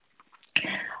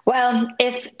Well,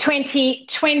 if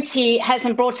 2020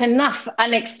 hasn't brought enough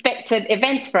unexpected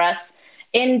events for us,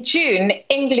 in June,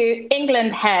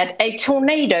 England had a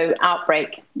tornado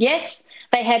outbreak. Yes,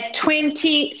 they had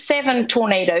 27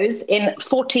 tornadoes in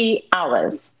 40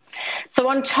 hours. So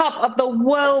on top of the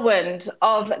whirlwind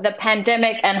of the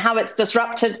pandemic and how it's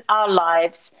disrupted our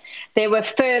lives, there were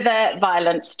further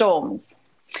violent storms.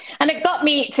 And it got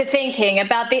me to thinking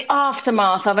about the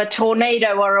aftermath of a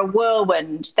tornado or a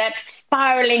whirlwind, that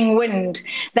spiraling wind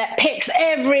that picks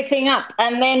everything up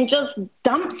and then just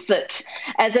dumps it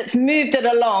as it's moved it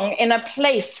along in a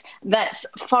place that's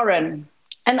foreign,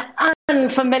 an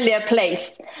unfamiliar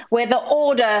place where the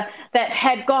order that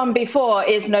had gone before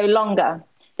is no longer.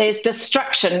 There's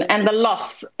destruction and the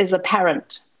loss is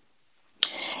apparent.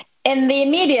 In the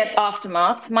immediate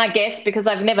aftermath, my guess, because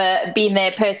I've never been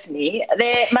there personally,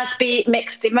 there must be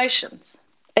mixed emotions,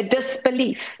 a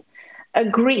disbelief, a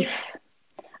grief,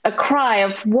 a cry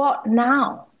of what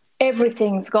now?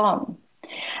 Everything's gone.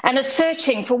 And a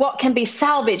searching for what can be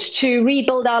salvaged to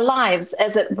rebuild our lives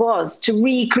as it was, to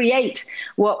recreate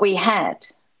what we had.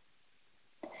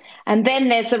 And then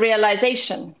there's the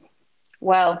realization,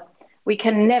 well, we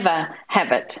can never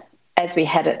have it as we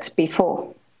had it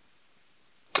before.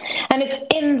 And it's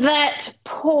in that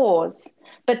pause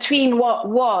between what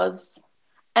was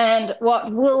and what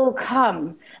will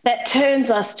come that turns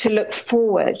us to look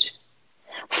forward.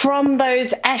 From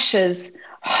those ashes,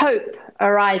 hope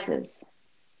arises.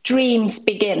 Dreams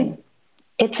begin.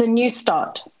 It's a new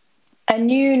start. A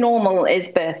new normal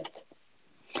is birthed.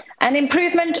 An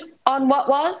improvement on what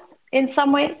was, in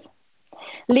some ways.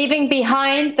 Leaving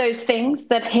behind those things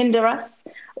that hinder us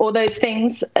or those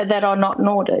things that are not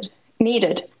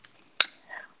needed.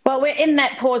 Well, we're in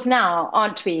that pause now,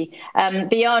 aren't we?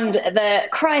 Beyond the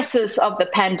crisis of the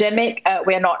pandemic,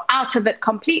 we're not out of it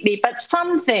completely, but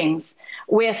some things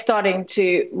we're starting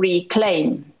to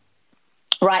reclaim.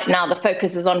 Right now, the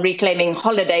focus is on reclaiming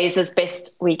holidays as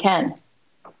best we can.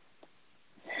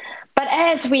 But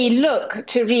as we look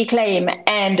to reclaim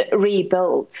and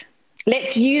rebuild,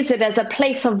 let's use it as a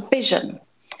place of vision,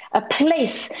 a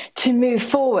place to move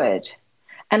forward,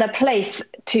 and a place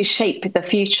to shape the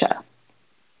future.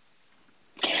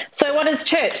 So what is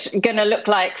church going to look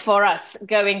like for us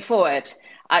going forward?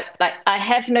 I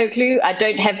have no clue. I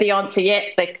don't have the answer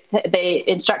yet. The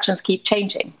instructions keep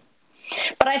changing.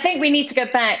 But I think we need to go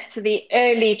back to the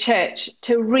early church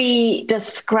to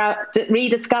rediscover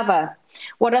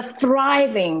what a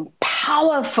thriving,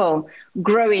 powerful,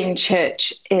 growing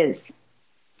church is.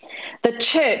 The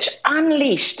church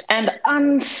unleashed and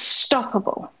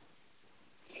unstoppable.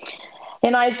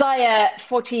 In Isaiah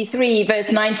 43,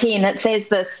 verse 19, it says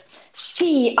this,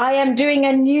 "See, I am doing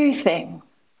a new thing.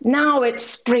 Now it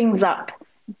springs up.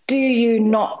 Do you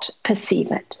not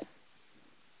perceive it?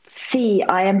 See,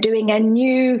 I am doing a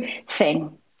new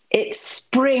thing. It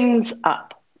springs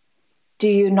up. Do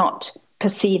you not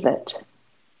perceive it?"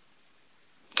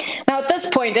 Now, at this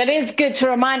point, it is good to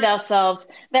remind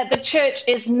ourselves that the church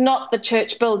is not the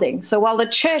church building. So while the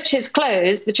church is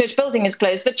closed, the church building is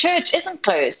closed, the church isn't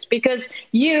closed because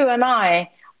you and I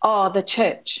are the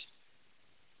church.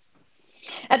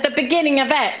 At the beginning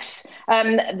of Acts,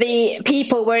 the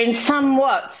people were in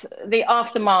somewhat the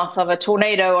aftermath of a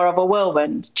tornado or of a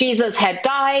whirlwind. Jesus had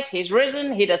died, he's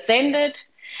risen, he'd ascended,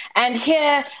 and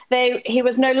here he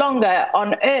was no longer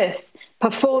on earth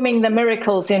performing the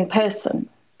miracles in person.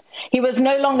 He was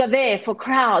no longer there for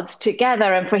crowds to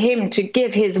gather and for him to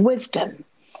give his wisdom.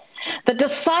 The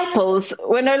disciples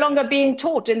were no longer being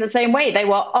taught in the same way. They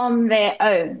were on their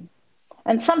own.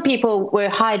 And some people were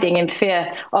hiding in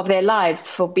fear of their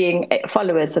lives for being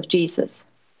followers of Jesus.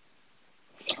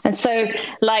 And so,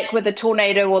 like with the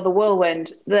tornado or the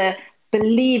whirlwind, the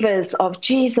believers of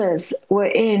Jesus were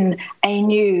in a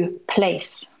new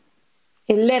place.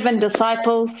 11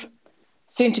 disciples,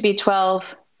 soon to be 12,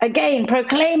 again,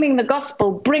 proclaiming the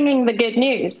gospel, bringing the good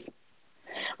news.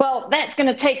 Well, that's going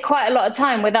to take quite a lot of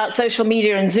time without social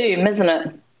media and Zoom, isn't it?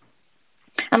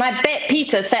 And I bet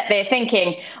Peter sat there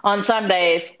thinking on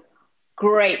Sundays,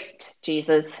 great,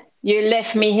 Jesus, you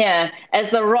left me here as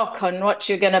the rock on which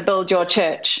you're going to build your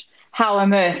church. How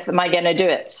on earth am I going to do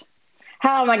it?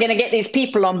 How am I going to get these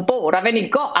people on board? I've only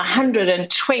got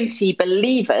 120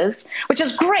 believers, which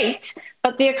is great,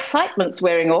 but the excitement's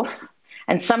wearing off.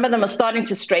 And some of them are starting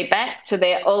to stray back to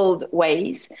their old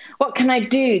ways. What can I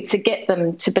do to get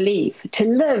them to believe, to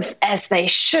live as they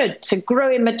should, to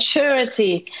grow in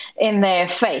maturity in their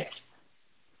faith?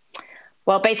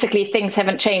 Well, basically, things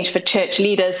haven't changed for church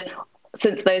leaders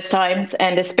since those times,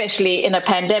 and especially in a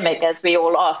pandemic, as we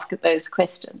all ask those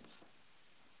questions.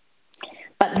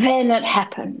 But then it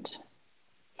happened.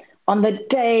 on the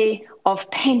day of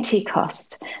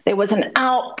Pentecost, there was an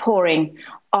outpouring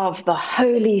of the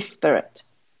Holy Spirit.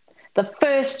 The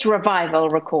first revival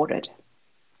recorded.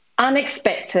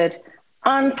 Unexpected,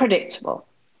 unpredictable.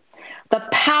 The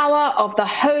power of the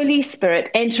Holy Spirit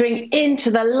entering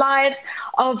into the lives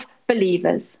of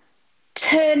believers,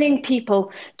 turning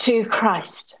people to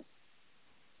Christ.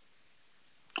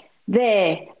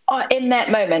 There, in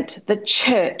that moment, the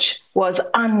church was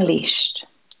unleashed.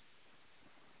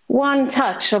 One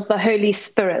touch of the Holy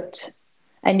Spirit,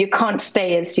 and you can't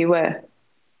stay as you were.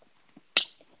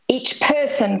 Each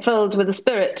person filled with the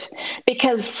Spirit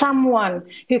because someone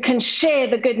who can share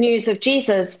the good news of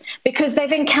Jesus because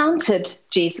they've encountered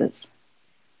Jesus.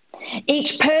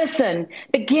 Each person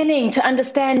beginning to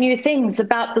understand new things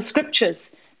about the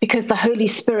scriptures because the Holy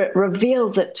Spirit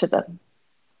reveals it to them.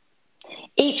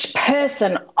 Each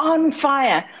person on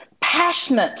fire,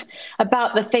 passionate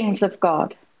about the things of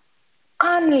God,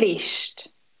 unleashed,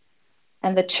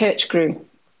 and the church grew.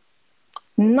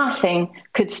 Nothing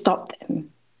could stop them.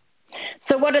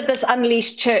 So what did this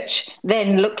unleashed church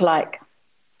then look like?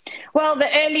 Well, the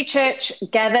early church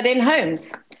gathered in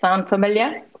homes. Sound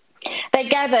familiar? They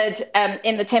gathered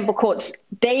in the temple courts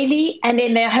daily and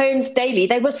in their homes daily.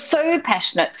 They were so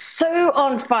passionate, so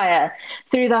on fire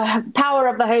through the power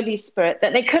of the Holy Spirit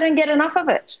that they couldn't get enough of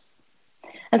it.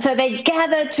 And so they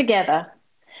gathered together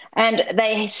and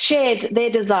they shared their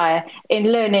desire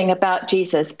in learning about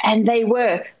Jesus. And they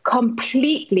were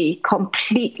completely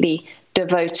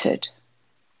devoted.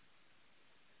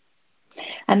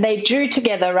 And they drew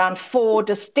together around 4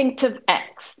 distinctive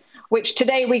acts, which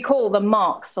today we call the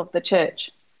marks of the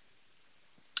church.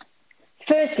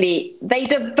 Firstly, they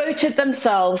devoted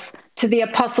themselves to the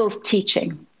apostles'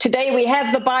 teaching. Today we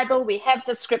have the Bible, we have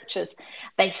the scriptures.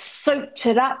 They soaked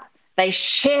it up, they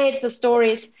shared the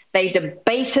stories, they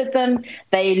debated them,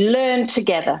 they learned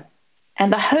together.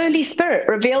 And the Holy Spirit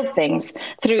revealed things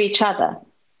through each other.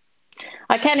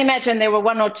 I can imagine there were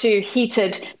 1 or 2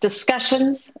 heated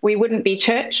discussions. We wouldn't be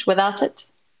church without it.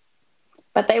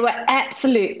 But they were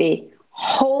absolutely,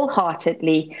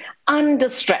 wholeheartedly,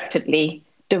 undistractedly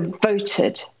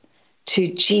devoted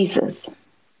to Jesus.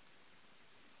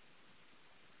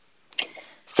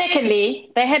 Secondly,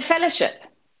 they had fellowship.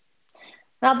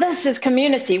 Now, this is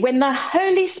community. When the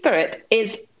Holy Spirit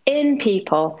is in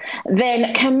people,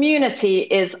 then community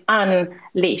is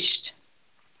unleashed.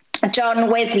 John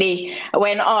Wesley,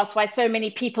 when asked why so many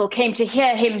people came to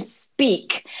hear him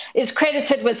speak, is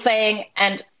credited with saying,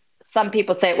 and some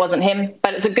people say it wasn't him,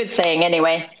 but it's a good saying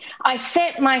anyway, "I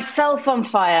set myself on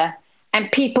fire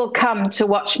and people come to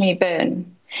watch me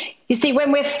burn." You see,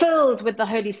 when we're filled with the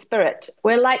Holy Spirit,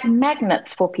 we're like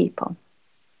magnets for people.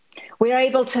 We're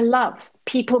able to love.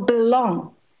 People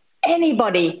belong.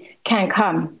 Anybody can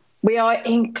come. We are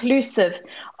inclusive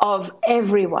of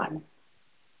everyone.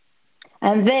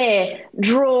 And there,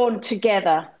 drawn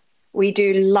together, we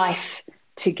do life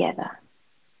together.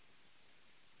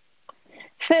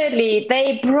 Thirdly,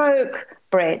 they broke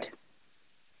bread.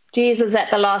 Jesus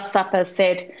at the Last Supper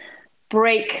said,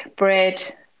 "Break bread,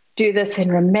 do this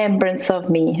in remembrance of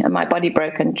me, and my body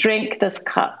broken. Drink this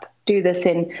cup, do this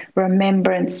in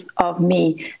remembrance of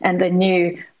me," and the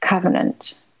new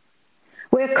covenant.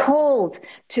 We're called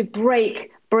to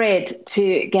break bread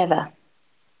together.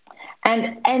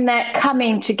 And in that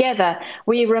coming together,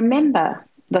 we remember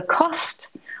the cost,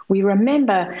 we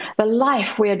remember the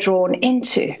life we're drawn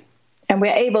into, and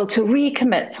we're able to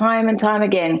recommit time and time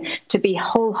again to be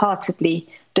wholeheartedly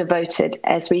devoted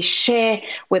as we share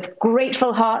with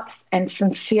grateful hearts and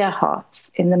sincere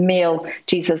hearts in the meal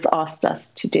Jesus asked us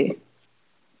to do.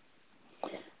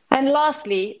 And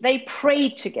lastly, they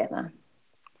prayed together.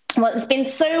 Well, it's been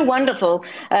so wonderful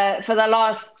for the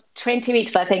last 20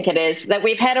 weeks, I think it is, that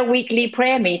we've had a weekly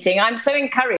prayer meeting. I'm so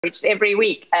encouraged every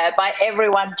week by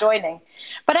everyone joining.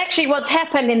 But actually what's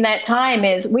happened in that time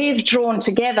is we've drawn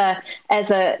together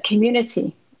as a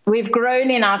community. We've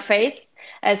grown in our faith,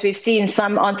 as we've seen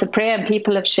some answer prayer and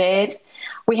people have shared.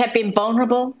 We have been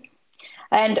vulnerable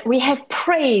and we have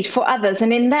prayed for others.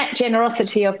 And in that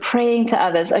generosity of praying to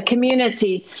others, a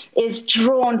community is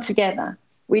drawn together.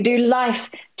 We do life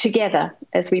together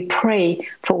as we pray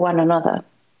for one another.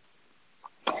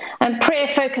 And prayer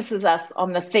focuses us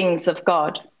on the things of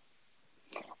God.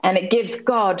 And it gives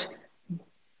God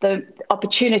the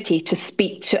opportunity to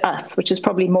speak to us, which is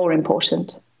probably more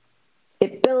important.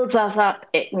 It builds us up,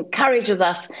 it encourages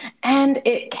us, and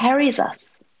it carries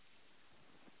us.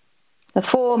 The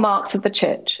 4 marks of the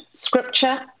church: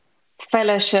 scripture,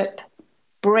 fellowship,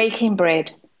 breaking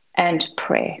bread, and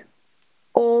prayer.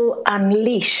 All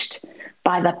unleashed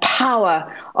by the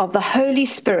power of the Holy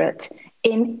Spirit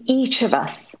in each of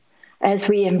us as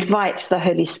we invite the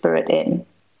Holy Spirit in.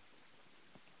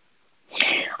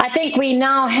 I think we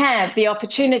now have the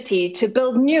opportunity to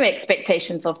build new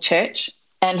expectations of church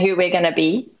and who we're going to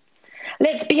be.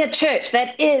 Let's be a church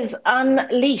that is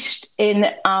unleashed in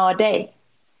our day,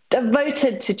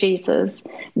 devoted to Jesus,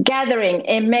 gathering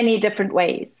in many different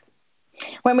ways.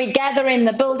 When we gather in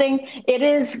the building, it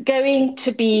is going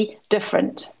to be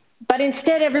different. But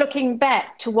instead of looking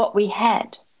back to what we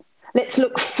had, let's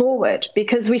look forward,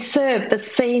 because we serve the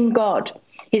same God.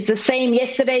 He's the same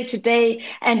yesterday, today,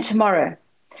 and tomorrow.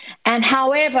 And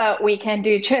however we can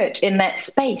do church in that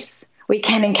space, we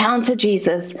can encounter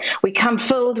Jesus, we come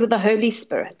filled with the Holy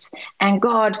Spirit, and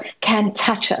God can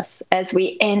touch us as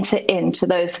we enter into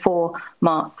those 4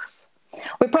 marks.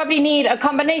 We probably need a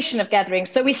combination of gatherings,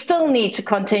 so we still need to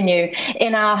continue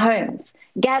in our homes,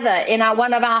 gather in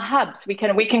one of our hubs. We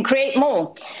can create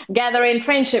more, gather in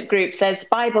friendship groups as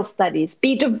Bible studies,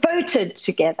 be devoted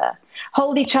together,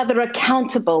 hold each other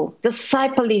accountable,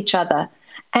 disciple each other,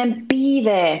 and be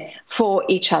there for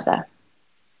each other.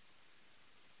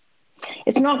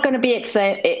 It's not going to be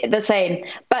the same,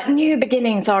 but new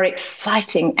beginnings are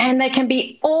exciting, and they can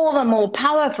be all the more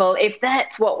powerful if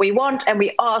that's what we want and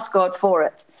we ask God for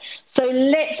it. So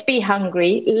let's be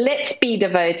hungry, let's be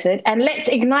devoted, and let's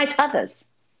ignite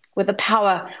others with the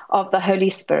power of the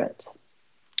Holy Spirit.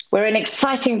 We're in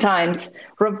exciting times.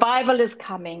 Revival is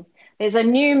coming. There's a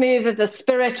new move of the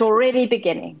Spirit already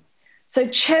beginning. So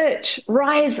church,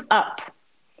 rise up.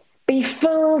 Be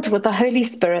filled with the Holy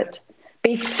Spirit.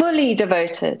 Be fully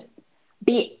devoted,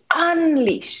 be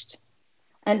unleashed,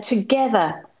 and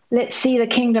together let's see the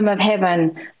kingdom of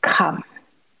heaven come.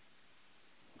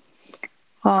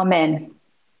 Amen.